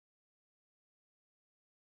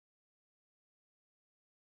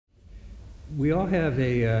we all have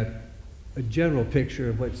a general picture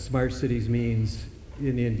of what smart cities means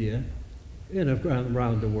in India and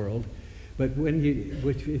around the world. But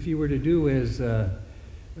if you were to do as our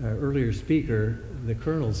earlier speaker, the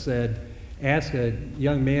colonel said, ask a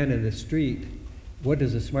young man in the street, what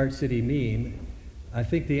does a smart city mean? I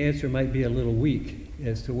think the answer might be a little weak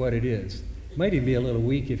as to what it is. It might even be a little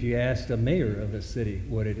weak if you asked a mayor of a city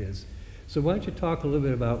what it is. So why don't you talk a little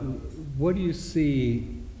bit about what do you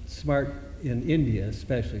see smart in India,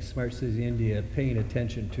 especially smart cities in India, paying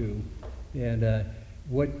attention to, and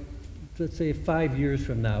what, let's say 5 years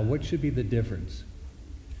from now, what should be the difference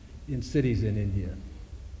in cities in India?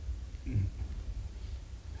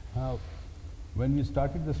 When we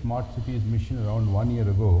started the Smart Cities mission around 1 year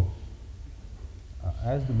ago,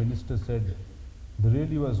 as the minister said, there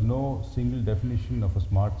really was no single definition of a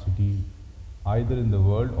smart city either in the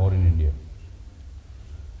world or in India.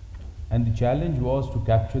 And the challenge was to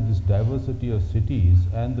capture this diversity of cities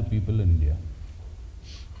and the people in India.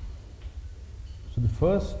 So the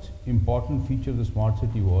first important feature of the smart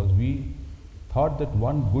city was we thought that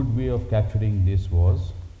one good way of capturing this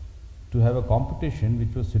was to have a competition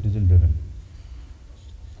which was citizen driven.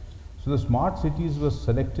 So the smart cities were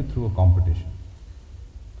selected through a competition.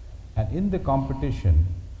 And in the competition,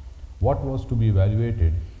 what was to be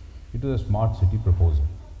evaluated? It was a smart city proposal.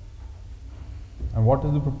 And what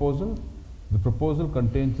is the proposal? The proposal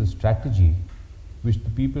contains a strategy which the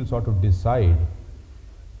people sort of decide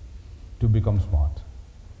to become smart.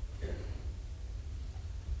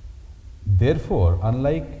 Therefore,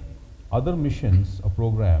 unlike other missions or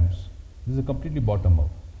programs, this is a completely bottom up.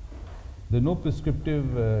 There are no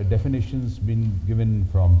prescriptive definitions been given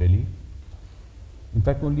from Delhi. In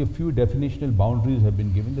fact, only a few definitional boundaries have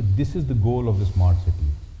been given that this is the goal of the smart city.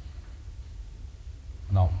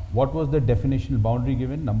 Now, what was the definitional boundary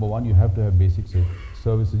given? Number one, you have to have basic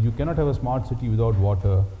services. You cannot have a smart city without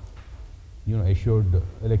water, assured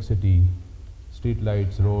electricity, street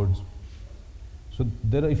lights, roads. So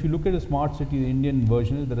there are, if you look at a smart city, the Indian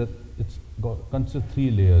version is it's consists of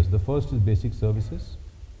 3 layers. The first is basic services.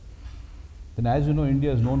 Then, as you know,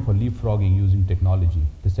 India is known for leapfrogging using technology.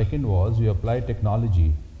 The second was you apply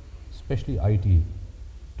technology, especially IT,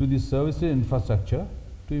 to the services infrastructure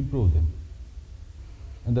to improve them.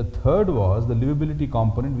 And the third was the livability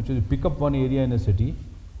component, which is you pick up one area in a city,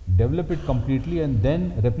 develop it completely, and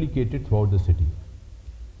then replicate it throughout the city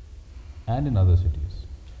and in other cities.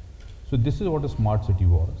 So this is what a smart city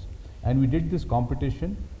was. And we did this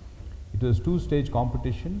competition. It was a 2-stage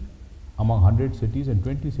competition among 100 cities, and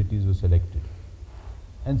 20 cities were selected.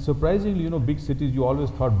 And surprisingly, big cities, you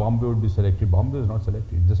always thought Bombay would be selected. Bombay was not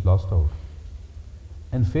selected, it just lost out.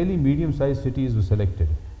 And fairly medium-sized cities were selected.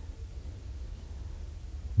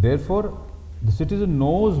 Therefore, the citizen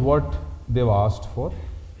knows what they've asked for,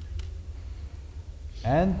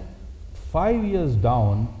 and 5 years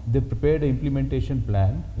down, they prepared an implementation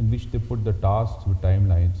plan in which they put the tasks with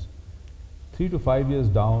timelines. 3 to 5 years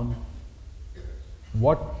down,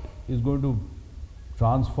 what is going to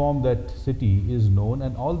transform that city is known,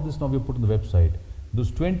 and all this now we put on the website. Those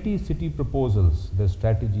 20 city proposals, the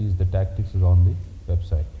strategies, the tactics is on the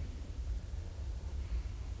website.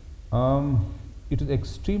 It is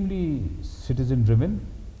extremely citizen driven.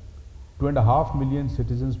 2.5 million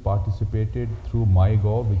citizens participated through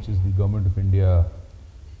MyGov, which is the Government of India.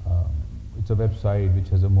 It's a website which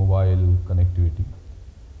has a mobile connectivity.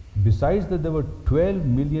 Besides that, there were 12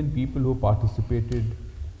 million people who participated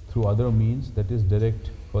through other means, that is direct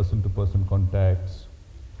person-to-person contacts,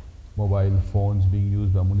 mobile phones being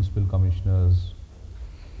used by municipal commissioners,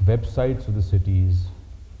 websites of the cities.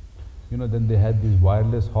 Then they had these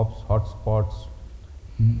wireless hotspots,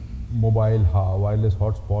 mobile wireless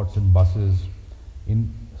hotspots in buses.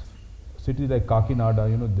 In cities like Kakinada,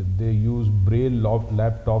 they use braille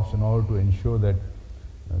laptops in order to ensure that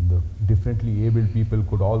the differently abled people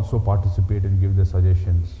could also participate and give their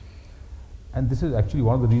suggestions. And this is actually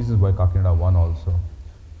one of the reasons why Kakinada won also.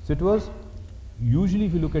 So it was, usually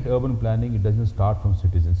if you look at urban planning, it doesn't start from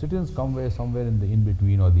citizens. Citizens come somewhere in the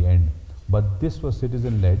in-between or the end. But this was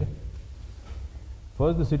citizen-led.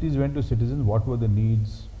 First the cities went to citizens, what were the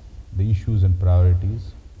needs, the issues and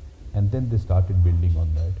priorities, and then they started building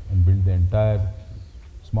on that and built the entire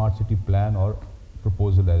smart city plan or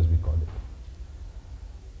proposal as we call it.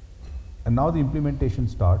 And now the implementation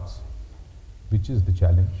starts, which is the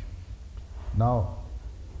challenge. Now,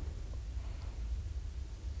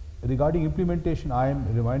 regarding implementation, I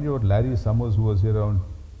am reminded of Larry Summers, who was here around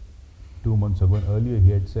 2 months ago, and earlier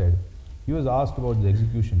he had said, he was asked about the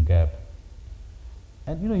execution gap.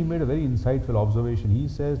 And he made a very insightful observation. He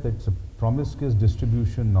says that it's a promiscuous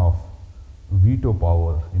distribution of veto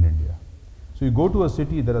power in India. So you go to a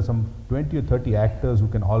city, there are some 20 or 30 actors who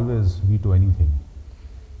can always veto anything.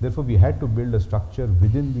 Therefore, we had to build a structure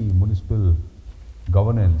within the municipal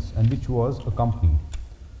governance, and which was a company.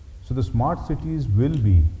 So the smart cities will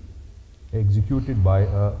be executed by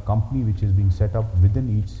a company which is being set up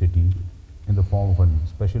within each city in the form of a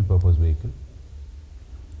special purpose vehicle.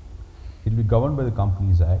 It will be governed by the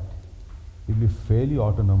Companies Act. It will be fairly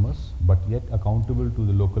autonomous, but yet accountable to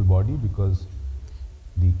the local body, because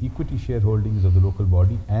the equity shareholdings of the local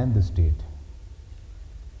body and the state.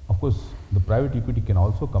 Of course, the private equity can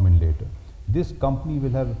also come in later. This company will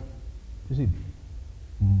have, you see,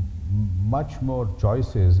 much more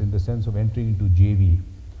choices in the sense of entering into JV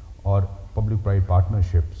or public-private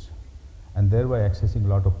partnerships, and thereby accessing a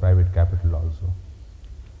lot of private capital also.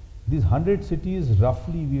 These 100 cities,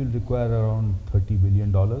 roughly we will require around $30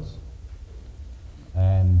 billion,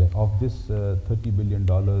 and of this $30 billion,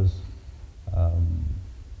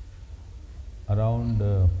 around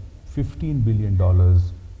 $15 billion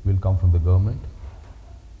will come from the government,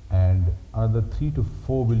 and another $3 to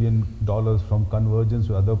 $4 billion from convergence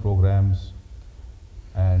with other programs,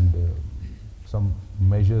 and some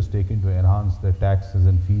measures taken to enhance the taxes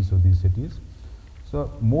and fees of these cities. So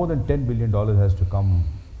more than $10 billion has to come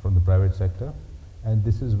from the private sector, and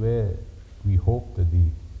this is where we hope that the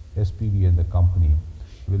SPV and the company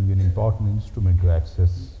will be an important instrument to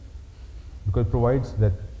access, because it provides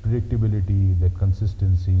that predictability, that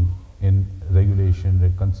consistency in regulation,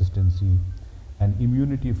 that consistency and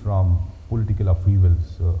immunity from political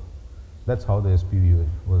upheavals. So that's how the SPV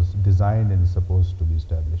was designed and is supposed to be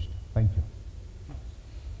established. Thank you.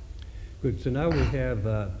 Good. So now we have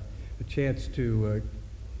a chance to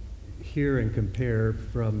hear and compare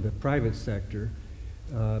from the private sector.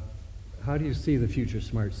 How do you see the future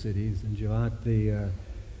smart cities? And Jayant,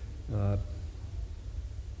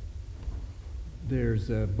 there's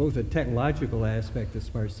both a technological aspect of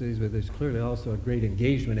smart cities, but there's clearly also a great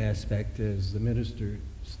engagement aspect, as the minister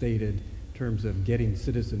stated, in terms of getting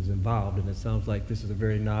citizens involved. And it sounds like this is a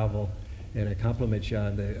very novel, and I compliment you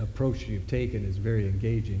on the approach you've taken is very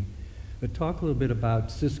engaging. But talk a little bit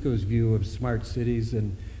about Cisco's view of smart cities,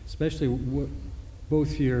 and especially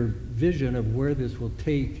both your vision of where this will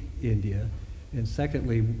take India, and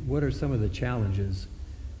secondly, what are some of the challenges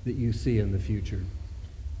that you see in the future?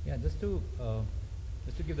 Yeah, just to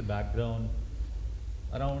give the background,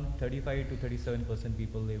 around 35 to 37%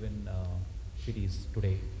 people live in cities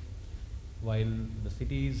today, while the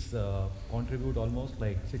cities contribute almost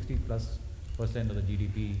like 60+% of the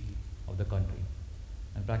GDP of the country.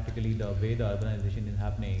 And practically the way the urbanization is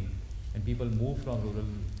happening, and people move from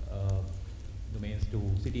rural domains to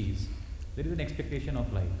cities, there is an expectation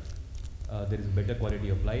of life. There is better quality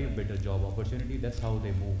of life, better job opportunity, that's how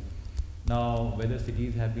they move. Now, whether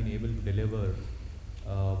cities have been able to deliver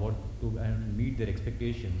and meet their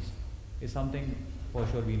expectations is something for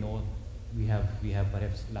sure we know we have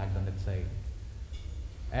perhaps lagged on that side.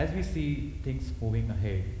 As we see things moving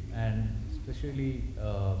ahead, and especially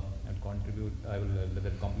I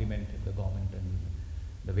will compliment the government and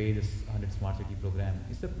the way this 100 Smart City program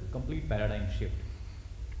is a complete paradigm shift.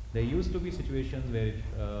 There used to be situations where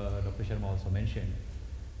Dr. Sharma also mentioned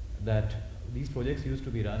that these projects used to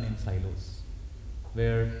be run in silos,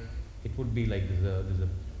 where it would be like there's a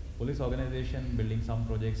police organization building some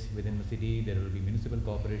projects within the city, there will be municipal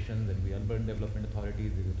corporations, there will be urban development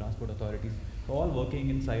authorities, there will be transport authorities, all working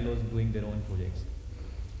in silos doing their own projects.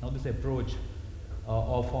 Now this approach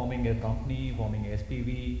of forming a company, forming a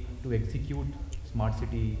SPV to execute smart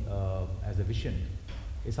city as a vision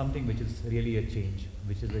is something which is really a change,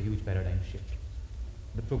 which is a huge paradigm shift.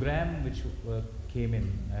 The program which came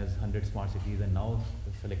in as 100 smart cities and now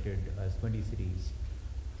selected as 20 cities,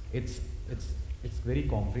 it's very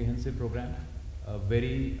comprehensive program,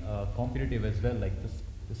 very competitive as well. Like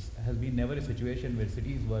this has been never a situation where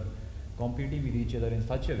cities were competing with each other in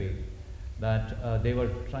such a way that they were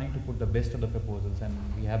trying to put the best of the proposals, and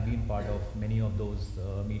we have been part of many of those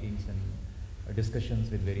meetings and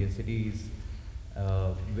discussions with various cities.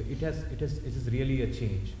 It is really a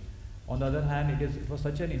change. On the other hand, it was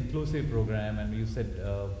such an inclusive program, and you said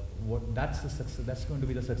that's going to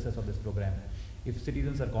be the success of this program. If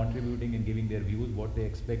citizens are contributing and giving their views, what they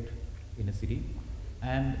expect in a city,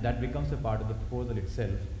 and that becomes a part of the proposal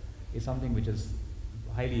itself, is something which is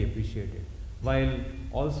highly appreciated. While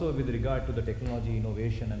also with regard to the technology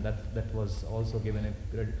innovation, and that was also given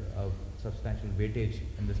a substantial weightage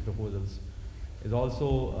in these proposals, is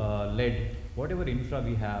also led whatever infra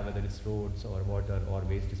we have, whether it's roads or water or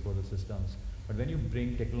waste disposal systems. But when you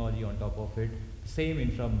bring technology on top of it, the same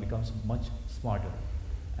infra becomes much smarter.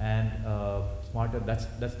 and smarter. That's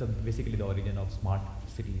basically the origin of smart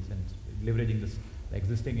cities, and leveraging this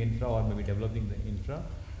existing infra, or maybe developing the infra,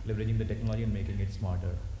 leveraging the technology and making it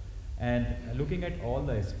smarter. And looking at all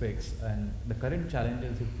the aspects and the current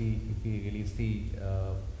challenges, if we really see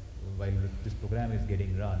while this program is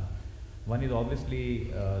getting run, one is obviously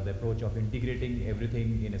the approach of integrating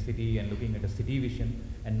everything in a city and looking at a city vision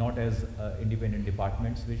and not as independent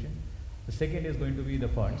departments vision. The second is going to be the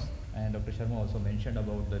funds, and Dr. Sharma also mentioned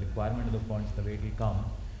about the requirement of the funds, the way it will come.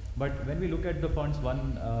 But when we look at the funds,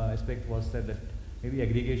 one aspect was said that maybe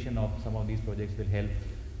aggregation of some of these projects will help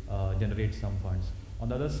generate some funds. On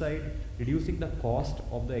the other side, reducing the cost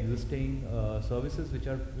of the existing services which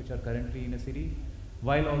are currently in a city,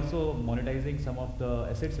 while also monetizing some of the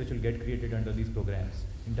assets which will get created under these programs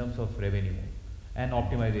in terms of revenue and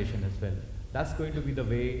optimization as well. That's going to be the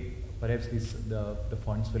way perhaps the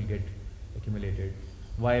funds will get accumulated.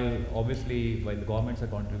 While obviously, while the governments are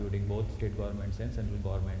contributing, both state governments and central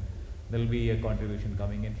government, there will be a contribution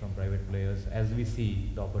coming in from private players as we see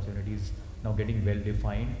the opportunities now getting well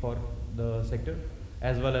defined for the sector,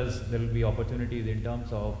 as well as there will be opportunities in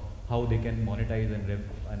terms of how they can monetize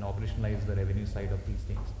and operationalize the revenue side of these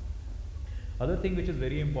things. Other thing which is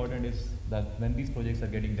very important is that when these projects are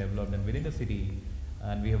getting developed and within the city,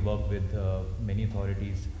 and we have worked with many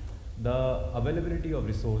authorities, the availability of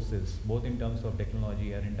resources, both in terms of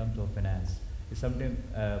technology and in terms of finance, is sometimes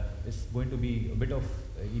is going to be a bit of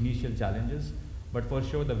initial challenges. But for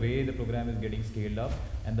sure, the way the program is getting scaled up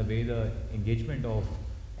and the way the engagement of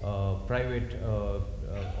private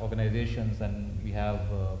organizations, and we have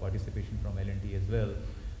participation from L&T as well,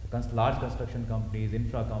 large construction companies,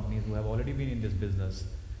 infra companies who have already been in this business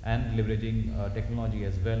and leveraging technology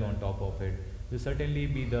as well on top of it, will certainly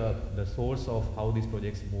be the source of how these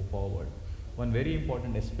projects move forward. One very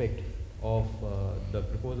important aspect of the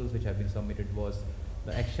proposals which have been submitted was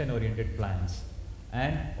the action-oriented plans,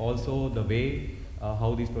 and also the way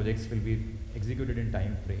how these projects will be executed in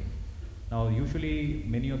time frame. Now, usually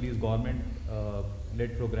many of these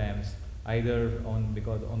government-led programs, either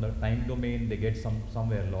because on the time domain they get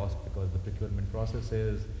somewhere lost because the procurement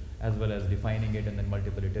processes, as well as defining it and then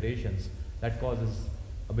multiple iterations, that causes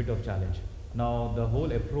a bit of challenge. Now, the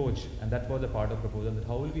whole approach, and that was a part of proposal, that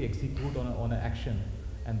how will we execute on an action,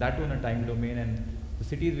 and that on a time domain, and the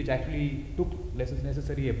cities which actually took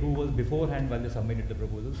necessary approvals beforehand while they submitted the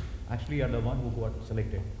proposals actually are the one who got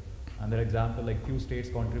selected. And there are examples like few states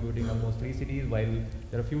contributing almost 3 cities, while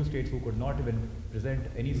there are few states who could not even present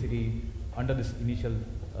any city under this initial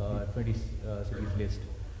 20 cities list.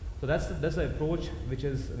 So that's the approach which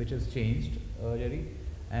has changed, Jerry,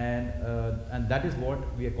 and that is what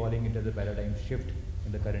we are calling it as a paradigm shift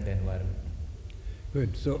in the current environment.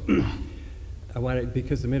 Good. So I want to,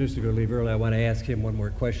 because the minister's going to leave early, I want to ask him one more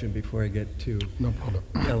question before I get to no problem.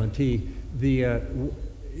 L&T.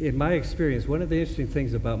 In my experience, one of the interesting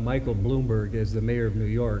things about Michael Bloomberg as the mayor of New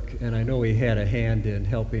York, and I know he had a hand in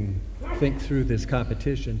helping think through this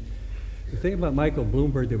competition, the thing about Michael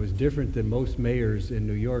Bloomberg that was different than most mayors in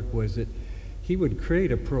New York was that he would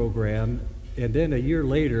create a program, and then a year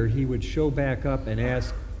later he would show back up and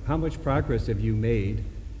ask, how much progress have you made?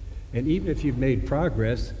 And even if you've made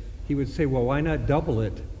progress, he would say, well, why not double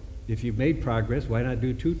it? If you've made progress, why not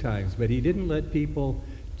do 2 times? But he didn't let people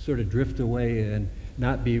sort of drift away and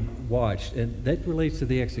not be watched. And that relates to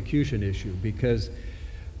the execution issue, because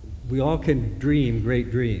we all can dream great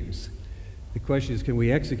dreams. The question is, can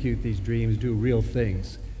we execute these dreams, do real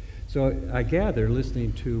things? So I gather,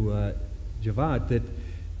 listening to Javad, that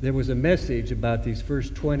there was a message about these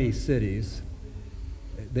first 20 cities,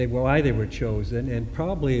 why they were chosen, and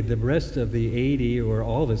probably the rest of the 80 or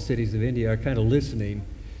all the cities of India are kind of listening.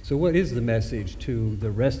 So what is the message to the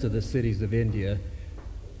rest of the cities of India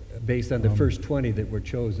based on the first 20 that were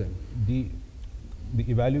chosen? The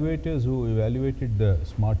evaluators who evaluated the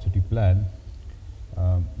smart city plan,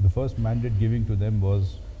 the first mandate given to them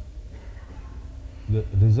was the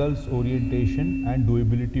results orientation and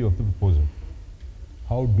doability of the proposal.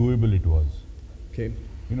 How doable it was. Okay.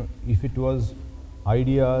 You know, if it was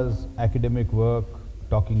ideas, academic work,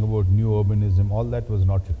 talking about new urbanism, all that was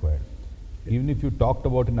not required. Even if you talked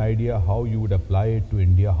about an idea, how you would apply it to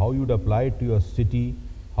India, how you would apply it to your city,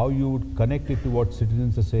 how you would connect it to what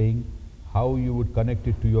citizens are saying, how you would connect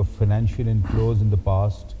it to your financial inflows in the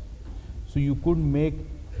past. So you couldn't make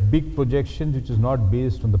big projections which is not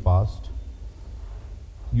based on the past.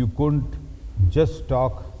 You couldn't just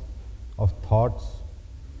talk of thoughts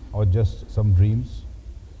or just some dreams.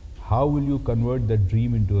 How will you convert that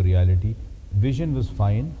dream into a reality? Vision was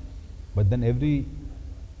fine, but then every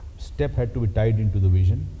step had to be tied into the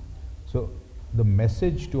vision. So the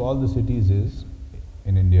message to all the cities is,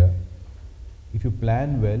 in India, if you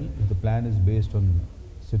plan well, if the plan is based on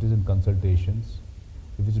citizen consultations,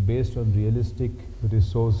 if it's based on realistic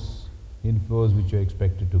resource inflows which you're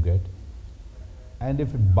expected to get, and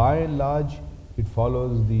if it, by and large it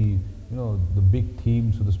follows the the big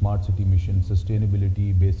themes of the smart city mission: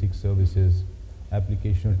 sustainability, basic services,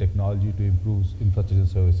 application of technology to improve infrastructure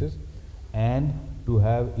services, and to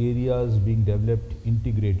have areas being developed in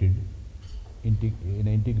an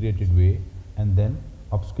integrated way, and then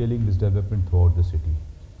upscaling this development throughout the city.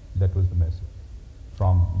 That was the message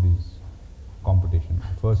from this competition,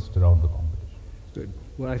 first round of the competition. Good.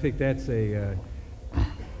 Well, I think that's a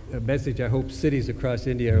message I hope cities across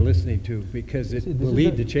India are listening to, because it will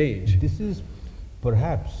lead to change. This is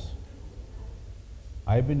perhaps,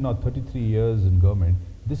 I've been now 33 years in government,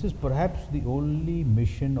 this is perhaps the only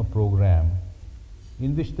mission or program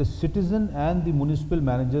in which the citizen and the municipal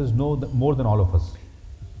managers know more than all of us.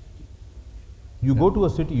 You go to a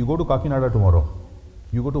city, you go to Kakinada tomorrow,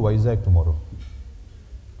 you go to Vizag tomorrow,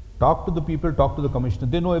 talk to the people, talk to the commissioner,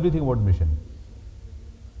 they know everything about the mission.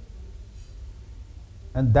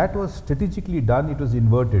 And that was strategically done, it was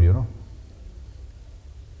inverted,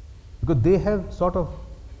 because they have sort of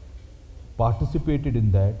participated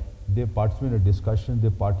in that, they participated in a discussion, they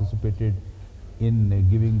participated in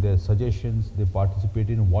giving their suggestions, they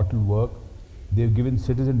participated in what will work, they've given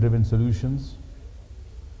citizen-driven solutions.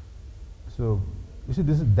 So, you see,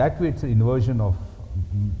 this is that way it's an inversion of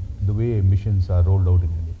the way missions are rolled out in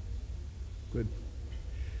India. Good.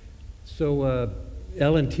 So,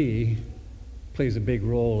 L&T plays a big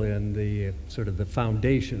role in the sort of the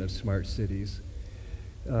foundation of smart cities.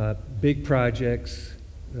 Big projects,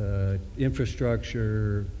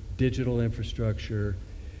 infrastructure, digital infrastructure,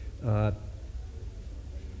 a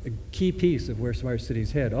key piece of where smart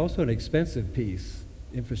cities head. Also an expensive piece.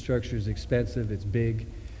 Infrastructure is expensive, it's big.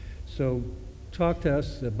 So talk to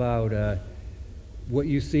us about what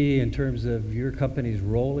you see in terms of your company's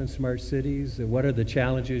role in smart cities. What are the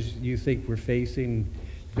challenges you think we're facing?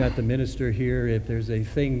 You've got the minister here. If there's a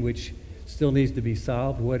thing which still needs to be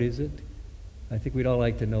solved, what is it? I think we'd all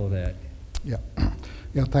like to know that. Yeah,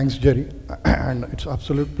 yeah. Thanks, Jerry. And it's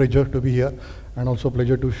absolute pleasure to be here, and also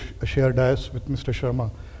pleasure to share dais with Mr. Sharma,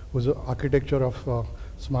 who's the architecture of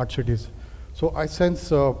smart cities. So I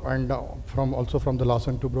sense, and also from the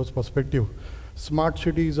Larsen & Toubro's perspective, smart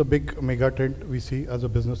city is a big mega trend we see as a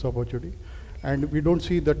business opportunity. And we don't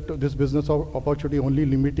see that this business opportunity only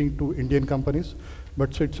limiting to Indian companies,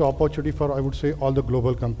 but it's an opportunity for, I would say, all the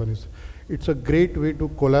global companies. It's a great way to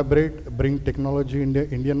collaborate, bring technology in the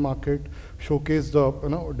Indian market, showcase the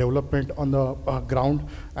development on the ground,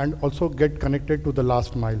 and also get connected to the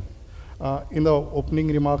last mile. In the opening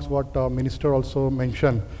remarks, what Minister also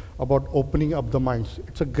mentioned about opening up the minds,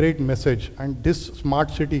 it's a great message. And this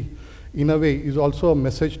smart city, in a way, is also a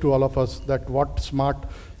message to all of us that what smart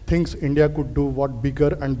things India could do, what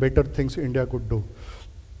bigger and better things India could do.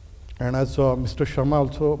 And as Mr. Sharma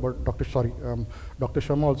also, but Dr.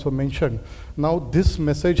 Sharma also mentioned, now this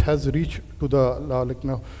message has reached to the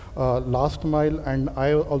last mile, and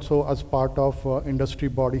I also, as part of industry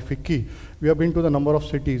body FICCI, we have been to the number of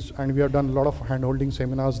cities, and we have done a lot of hand-holding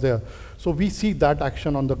seminars there. So we see that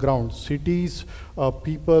action on the ground. Cities,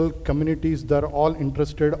 people, communities, they're all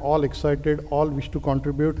interested, all excited, all wish to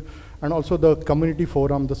contribute. And also the community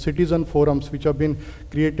forum, the citizen forums which have been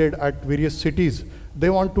created at various cities, they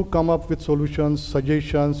want to come up with solutions,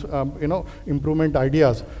 suggestions, improvement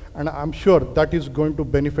ideas, and I'm sure that is going to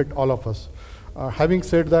benefit all of us. Having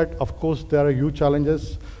said that, of course, there are huge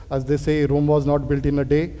challenges. As they say, Rome was not built in a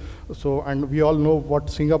day. So, and we all know what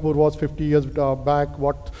Singapore was 50 years back,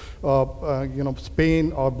 what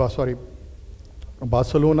Spain, or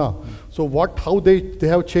Barcelona. So how they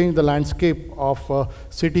have changed the landscape of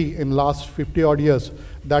city in last 50 odd years.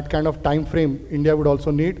 That kind of time frame India would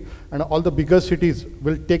also need, and all the bigger cities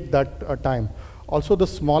will take that time. Also the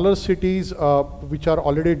smaller cities which are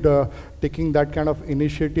already taking that kind of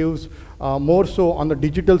initiatives, more so on the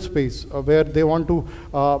digital space, where they want to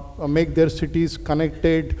make their cities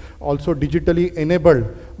connected, also digitally enabled,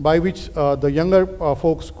 by which the younger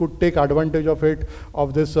folks could take advantage of it,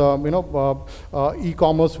 of this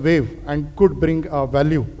e-commerce wave, and could bring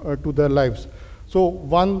value to their lives. So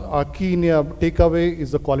one key takeaway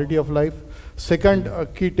is the quality of life. Second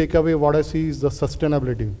key takeaway, what I see, is the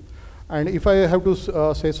sustainability. And if I have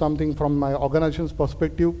to say something from my organization's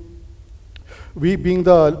perspective, We, being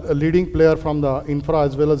the leading player from the infra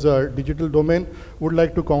as well as the digital domain, would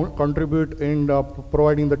like to contribute in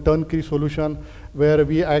providing the turnkey solution where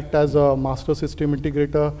we act as a master system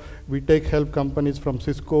integrator. We take help companies from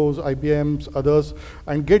Cisco's, IBM's, others,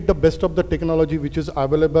 and get the best of the technology which is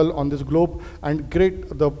available on this globe and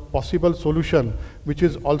create the possible solution which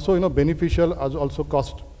is also beneficial as also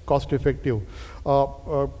cost effective.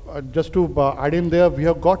 Just to add in there, we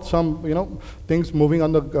have got some things moving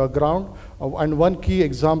on the ground, and one key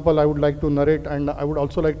example I would like to narrate, and I would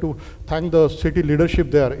also like to thank the city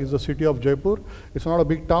leadership there, is the city of Jaipur. It's not a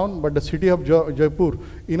big town, but the city of Jaipur,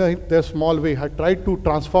 in their small way, had tried to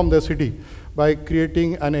transform their city by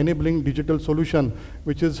creating an enabling digital solution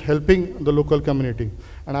which is helping the local community.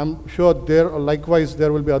 And I'm sure there, likewise,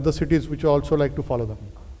 there will be other cities which also like to follow them.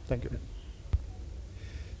 Thank you.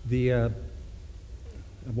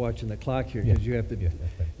 I'm watching the clock here Yes. because you have to Yes,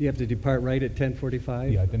 that's right. you have to depart right at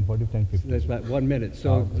 10:45. Yeah, 10:40, 10:50. That's about 1 minute.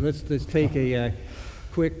 So let's take a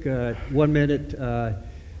quick 1 minute.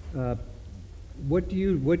 What do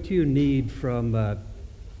you need from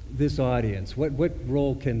this audience? What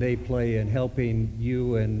role can they play in helping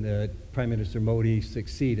you and Prime Minister Modi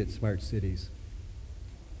succeed at smart cities?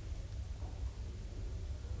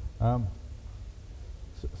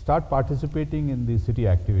 Start participating in the city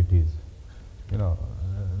activities.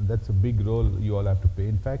 That's a big role you all have to play.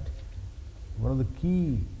 In fact, one of the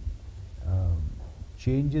key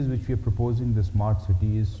changes which we are proposing in the smart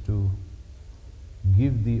city is to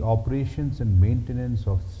give the operations and maintenance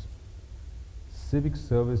of civic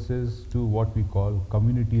services to what we call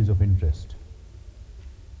communities of interest.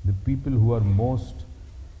 The people who are most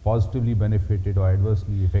positively benefited or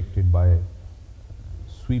adversely affected by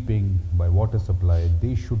sweeping, by water supply,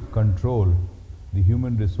 they should control the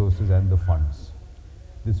human resources and the funds.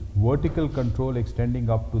 This vertical control extending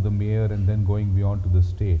up to the mayor and then going beyond to the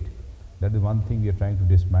state, that is one thing we are trying to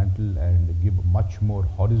dismantle and give much more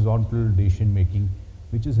horizontal decision making,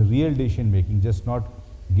 which is real decision making, just not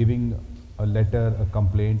giving a letter, a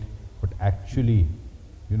complaint, but actually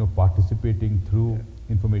participating through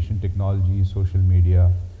information technology, social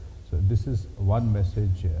media. So this is one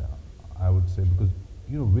message I would say, because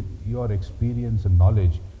with your experience and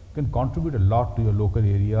knowledge, you can contribute a lot to your local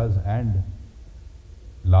areas and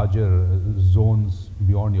larger zones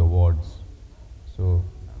beyond your wards. So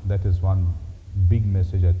that is one big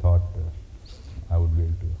message I thought I would be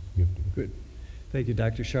able to give to you. Good. Thank you,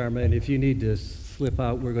 Dr. Sharma. And if you need to slip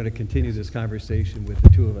out, we're going to continue this conversation with the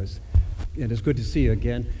two of us. And it's good to see you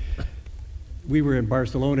again. We were in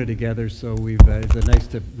Barcelona together, so it's nice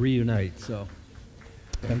to reunite. So.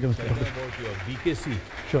 Thank you, Mr. About your BKC.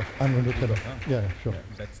 Sure, I'm going to tell her. Yeah, sure.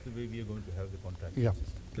 That's the way we are going to have the contract. Yeah,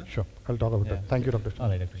 sure. I'll talk about that. Thank you, Dr. All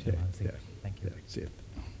right, Dr. Sharma. Yeah. Thank you. That's it.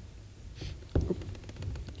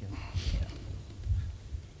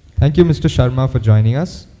 Thank you, Mr. Sharma, for joining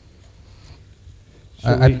us.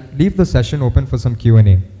 I'll leave the session open for some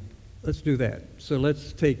Q&A. Let's do that. So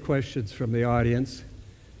let's take questions from the audience.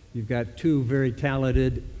 You've got two very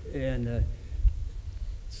talented and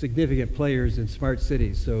significant players in smart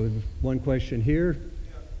cities. So one question here.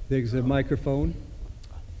 There's a microphone.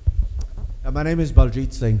 My name is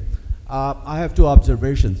Baljit Singh. I have two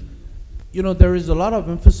observations. There is a lot of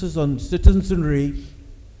emphasis on citizenry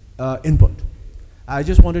input. I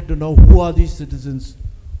just wanted to know who are these citizens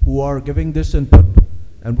who are giving this input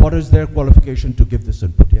and what is their qualification to give this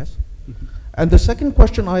input, yes? And the second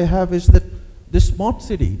question I have is that this smart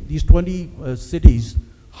city, these 20 cities,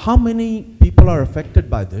 how many people are affected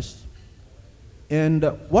by this? And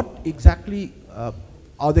what exactly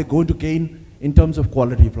are they going to gain in terms of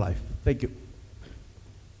quality of life? Thank you.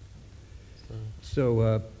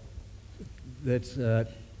 So that's a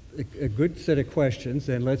good set of questions,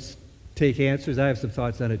 and let's take answers. I have some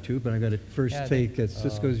thoughts on it too, but I'm going to first take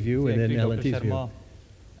Cisco's view and then L&T's Dr. view. Sharma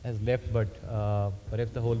has left, but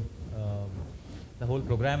perhaps the whole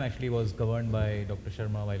program actually was governed by Dr.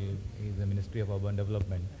 Sharma while he's the Ministry of Urban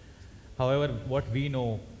Development. However, what we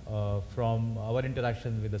know from our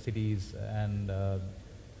interactions with the cities and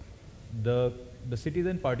the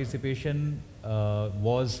citizen participation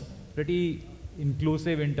was pretty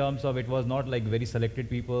inclusive in terms of it was not like very selected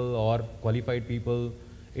people or qualified people.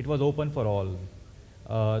 It was open for all.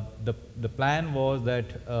 The plan was that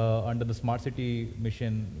under the smart city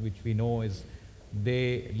mission, which we know is,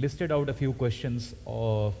 they listed out a few questions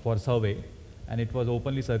for survey, and it was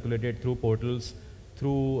openly circulated through portals,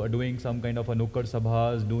 through doing some kind of a Nukkad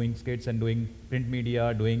Sabhas, doing skits and doing print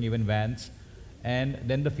media, doing even vans, and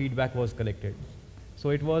then the feedback was collected. So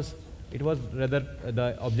it was rather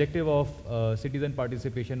the objective of citizen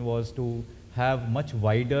participation was to have much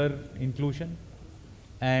wider inclusion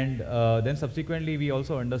And then subsequently, we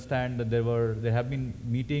also understand that there have been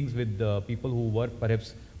meetings with people who were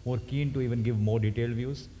perhaps more keen to even give more detailed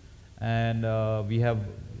views, and we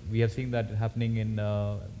have seen that happening in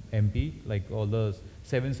MP, like all the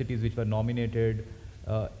 7 cities which were nominated.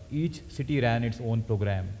 Each city ran its own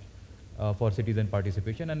program for citizen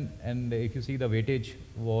participation, and if you see, the weightage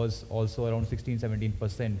was also around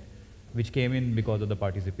 16–17%, which came in because of the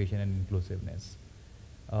participation and inclusiveness.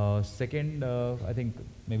 Second, I think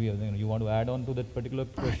maybe you want to add on to that particular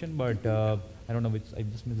question, but I don't know which, I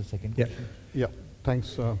just missed the second question. Yeah,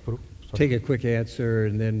 thanks, Puru. Take a quick answer,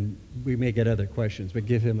 and then we may get other questions, but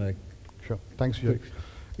give him a... Sure, thanks, Jerry.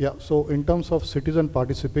 Yeah, so in terms of citizen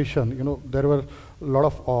participation, there were a lot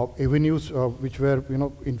of avenues which were,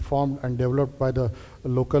 informed and developed by the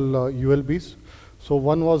local ULBs. So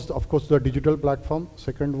one was, of course, the digital platform.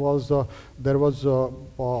 Second was, there was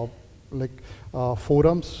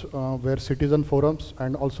forums, where citizen forums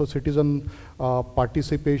and also citizen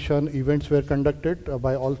participation events were conducted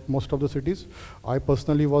by most of the cities. I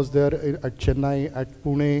personally was there at Chennai, at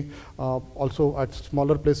Pune, also at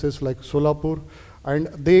smaller places like Solapur, and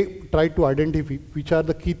they tried to identify which are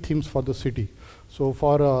the key themes for the city. So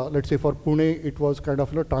for, let's say for Pune, it was kind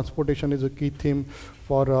of, transportation is a key theme.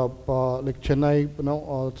 For like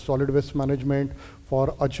Chennai, solid waste management. For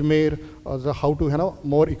Ajmer, how to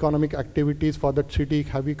more economic activities for that city,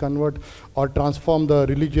 have we convert or transform the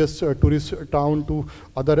religious tourist town to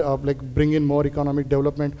other, bring in more economic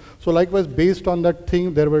development. So likewise, based on that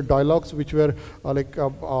thing, there were dialogues which were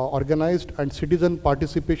organized, and citizen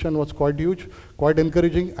participation was quite huge, quite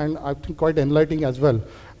encouraging, and I think quite enlightening as well.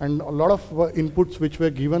 And a lot of inputs which were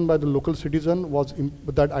given by the local citizen was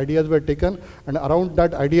that ideas were taken, and around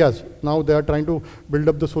that ideas, now they are trying to build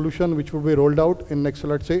up the solution which will be rolled out in next,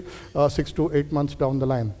 let's say, 6 to 8 months down the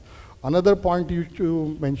line. Another point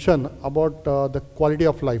you mentioned about the quality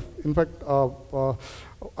of life. In fact,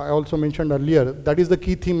 I also mentioned earlier, that is the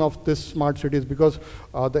key theme of this smart cities, because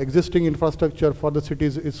the existing infrastructure for the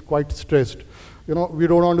cities is quite stressed. We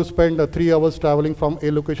don't want to spend 3 hours traveling from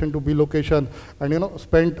A location to B location and,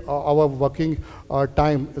 spend our working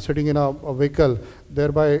time sitting in a vehicle,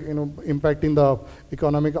 thereby, impacting the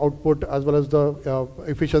economic output as well as the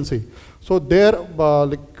efficiency. So there,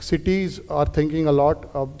 cities are thinking a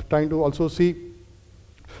lot, trying to also see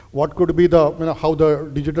what could be the, how the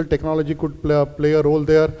digital technology could play a role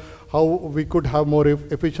there, how we could have more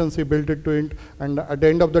efficiency built into it, and at the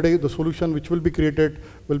end of the day, the solution which will be created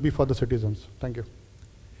will be for the citizens. Thank you.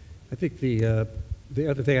 I think the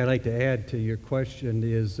other thing I'd like to add to your question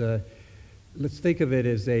is, let's think of it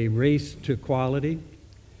as a race to quality.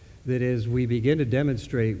 That is, we begin to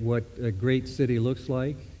demonstrate what a great city looks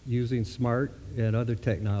like using smart and other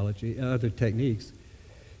technology, other techniques.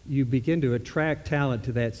 You begin to attract talent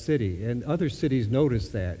to that city, and other cities notice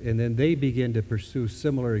that, and then they begin to pursue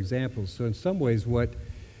similar examples. So in some ways, what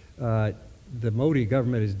the Modi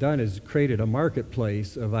government has done is created a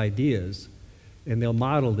marketplace of ideas, and they'll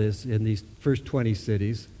model this in these first 20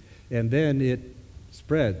 cities, and then it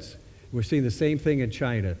spreads. We're seeing the same thing in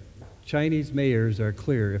China. Chinese mayors are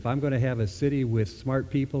clear. If I'm going to have a city with smart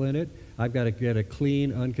people in it, I've got to get a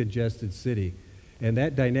clean, uncongested city. And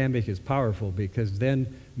that dynamic is powerful, because then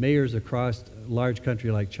mayors across a large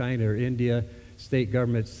country like China or India, state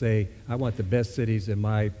governments say, I want the best cities in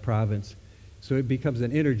my province. So it becomes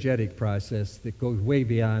an energetic process that goes way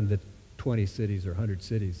beyond the 20 cities or 100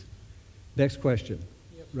 cities. Next question.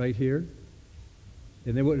 Yep. Right here.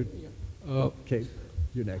 And then what? Yeah. Okay,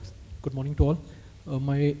 you're next. Good morning to all.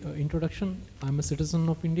 My introduction, I'm a citizen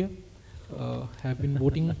of India, have been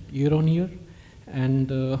voting year on year. And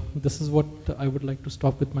this is what I would like to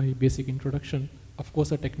stop with my basic introduction. Of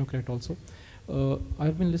course, a technocrat also.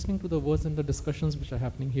 I've been listening to the words and the discussions which are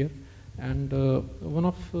happening here. And one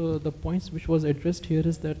of the points which was addressed here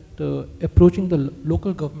is that approaching the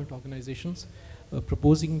local government organizations,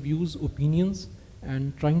 proposing views, opinions,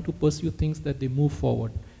 and trying to pursue things that they move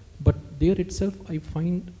forward. But there itself, I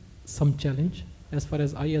find some challenge as far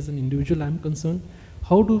as I as an individual am concerned.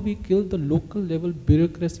 How do we kill the local level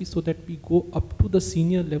bureaucracy so that we go up to the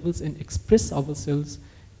senior levels and express ourselves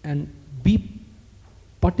and be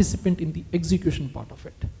participant in the execution part of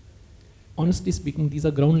it? Honestly speaking, these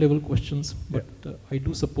are ground level questions, but I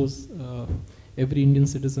do suppose every Indian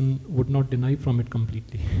citizen would not deny from it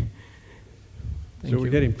completely. So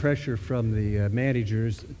we're getting pressure from the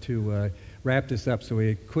managers to wrap this up. So we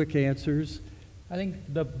had quick answers. I think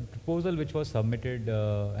the proposal which was submitted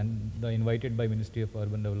and invited by Ministry of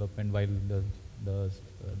Urban Development while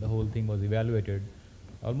the whole thing was evaluated,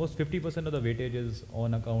 almost 50% of the weightage is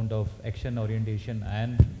on account of action orientation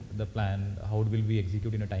and the plan, how will we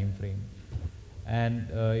execute in a time frame. And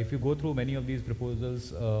if you go through many of these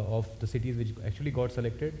proposals of the cities which actually got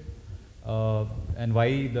selected, and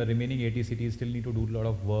why the remaining 80 cities still need to do a lot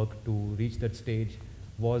of work to reach that stage,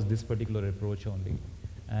 was this particular approach only.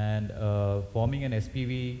 And forming an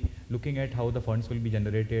SPV, looking at how the funds will be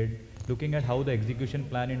generated, looking at how the execution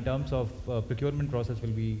plan in terms of procurement process will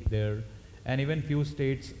be there, and even few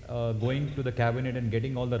states going to the cabinet and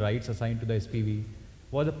getting all the rights assigned to the SPV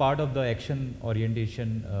was a part of the action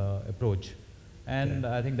orientation approach. And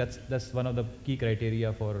I think that's one of the key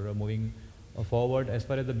criteria for moving forward. As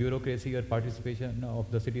far as the bureaucracy or participation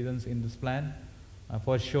of the citizens in this plan,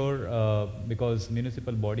 for sure, because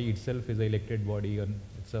municipal body itself is an elected body, and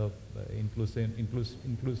it's a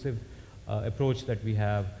inclusive approach that we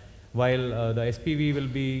have. While the SPV will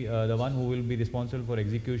be the one who will be responsible for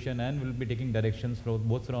execution and will be taking directions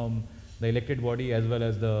both from the elected body as well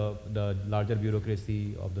as the larger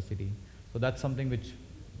bureaucracy of the city. So that's something which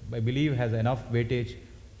I believe has enough weightage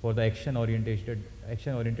for the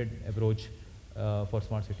action-oriented approach for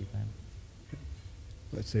smart city plan.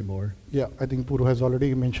 Let's say more. Yeah, I think Puru has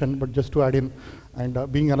already mentioned, but just to add in,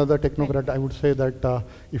 and being another technocrat, I would say that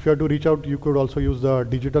if you have to reach out, you could also use the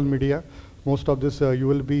digital media. Most of this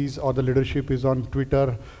ULBs or the leadership is on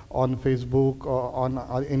Twitter, on Facebook, or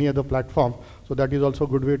on any other platform. So that is also a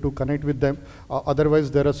good way to connect with them. Otherwise,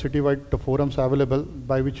 there are citywide forums available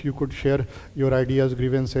by which you could share your ideas,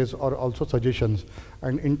 grievances, or also suggestions.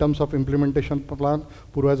 And in terms of implementation plan,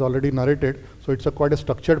 Puru has already narrated. So it's quite a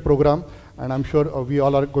structured program, and I'm sure we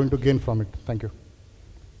all are going to gain from it. Thank you.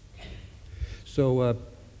 So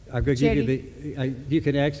I'm going to give you you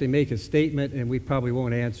can actually make a statement and we probably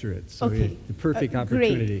won't answer it. So okay. the perfect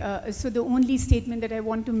opportunity. Great. So the only statement that I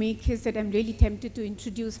want to make is that I'm really tempted to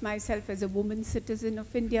introduce myself as a woman citizen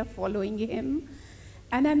of India following him.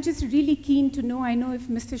 And I'm just really keen to know, I know if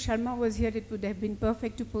Mr. Sharma was here, it would have been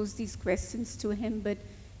perfect to pose these questions to him, but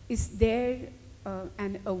is there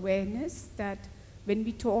an awareness that when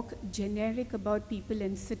we talk generic about people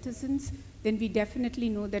and citizens, then we definitely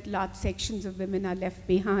know that large sections of women are left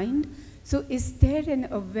behind. So is there an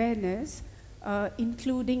awareness,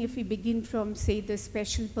 including if we begin from, say, the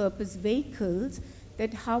special purpose vehicles,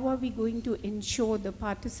 that how are we going to ensure the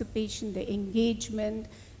participation, the engagement,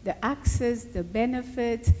 the access, the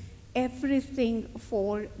benefits, everything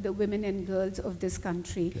for the women and girls of this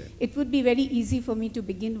country? Okay. It would be very easy for me to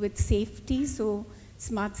begin with safety, so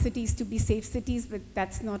smart cities to be safe cities, but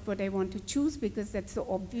that's not what I want to choose because that's the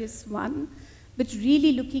obvious one. But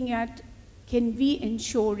really looking at, can we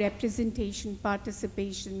ensure representation,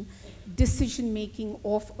 participation, decision-making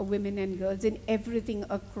of women and girls in everything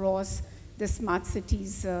across the smart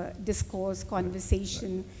cities discourse,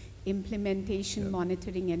 conversation, implementation,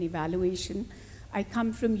 monitoring, and evaluation. I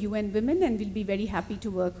come from UN Women and will be very happy to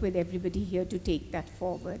work with everybody here to take that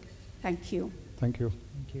forward. Thank you. Thank you.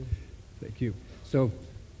 Thank you. Thank you. So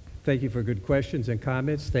thank you for good questions and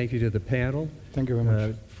comments. Thank you to the panel. Thank you very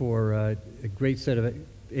much. For a great set of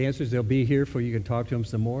answers. They'll be here for you can talk to them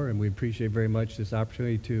some more, and we appreciate very much this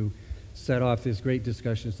opportunity to set off these great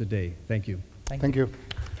discussions today. Thank you. Thank you.